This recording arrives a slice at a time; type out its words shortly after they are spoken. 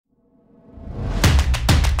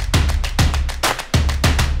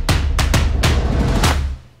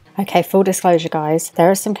Okay, full disclosure guys,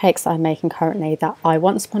 there are some cakes that I'm making currently that I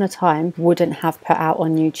once upon a time wouldn't have put out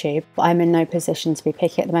on YouTube, but I'm in no position to be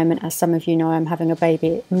picky at the moment. As some of you know, I'm having a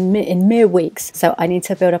baby in mere weeks, so I need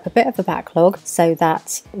to build up a bit of a backlog so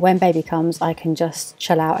that when baby comes I can just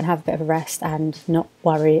chill out and have a bit of a rest and not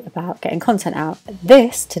worry about getting content out.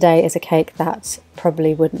 This today is a cake that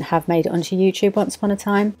probably wouldn't have made it onto YouTube once upon a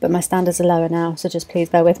time, but my standards are lower now, so just please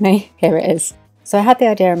bear with me. Here it is. So I had the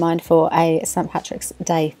idea in mind for a St. Patrick's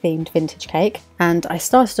Day themed vintage cake, and I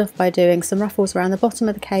started off by doing some ruffles around the bottom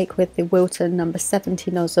of the cake with the Wilton number 70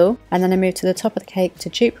 nozzle, and then I moved to the top of the cake to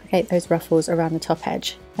duplicate those ruffles around the top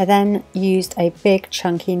edge. I then used a big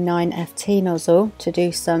chunky 9FT nozzle to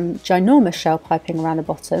do some ginormous shell piping around the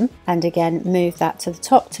bottom, and again moved that to the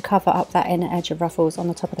top to cover up that inner edge of ruffles on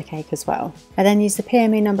the top of the cake as well. I then used the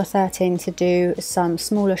PME number 13 to do some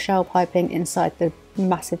smaller shell piping inside the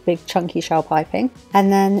massive big chunky shell piping,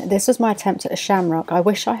 and then this was my attempt at a shamrock. I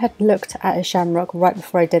wish I had looked at a shamrock right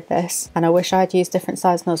before I did this, and I wish I had used different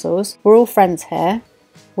size nozzles. We're all friends here,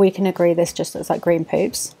 we can agree this just looks like green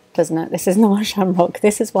poops, doesn't it? This is not a shamrock.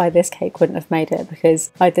 This is why this cake wouldn't have made it, because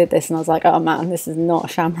I did this and I was like, oh man, this is not a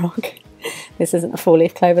shamrock. This isn't a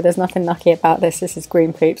 4-leaf clover, there's nothing lucky about this, this is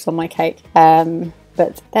green poops on my cake.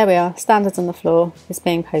 But there we are, standards on the floor, it's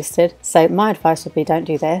being posted. So my advice would be, don't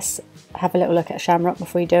do this. Have a little look at a shamrock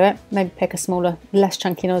before you do it. Maybe pick a smaller, less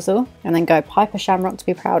chunky nozzle and then go pipe a shamrock to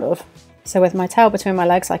be proud of. So with my tail between my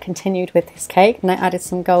legs, I continued with this cake, and I added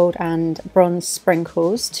some gold and bronze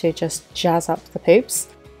sprinkles to just jazz up the poops.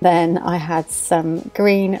 Then I had some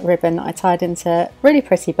green ribbon I tied into really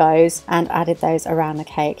pretty bows and added those around the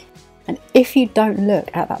cake. And if you don't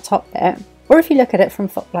look at that top bit, or if you look at it from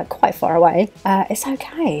like quite far away, it's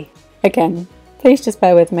okay. Again, please just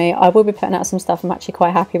bear with me. I will be putting out some stuff I'm actually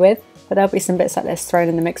quite happy with, but there'll be some bits like this thrown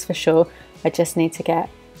in the mix for sure. I just need to get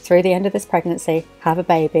through the end of this pregnancy, have a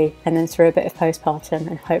baby, and then through a bit of postpartum,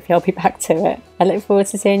 and hopefully I'll be back to it. I look forward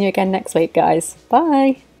to seeing you again next week, guys.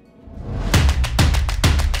 Bye!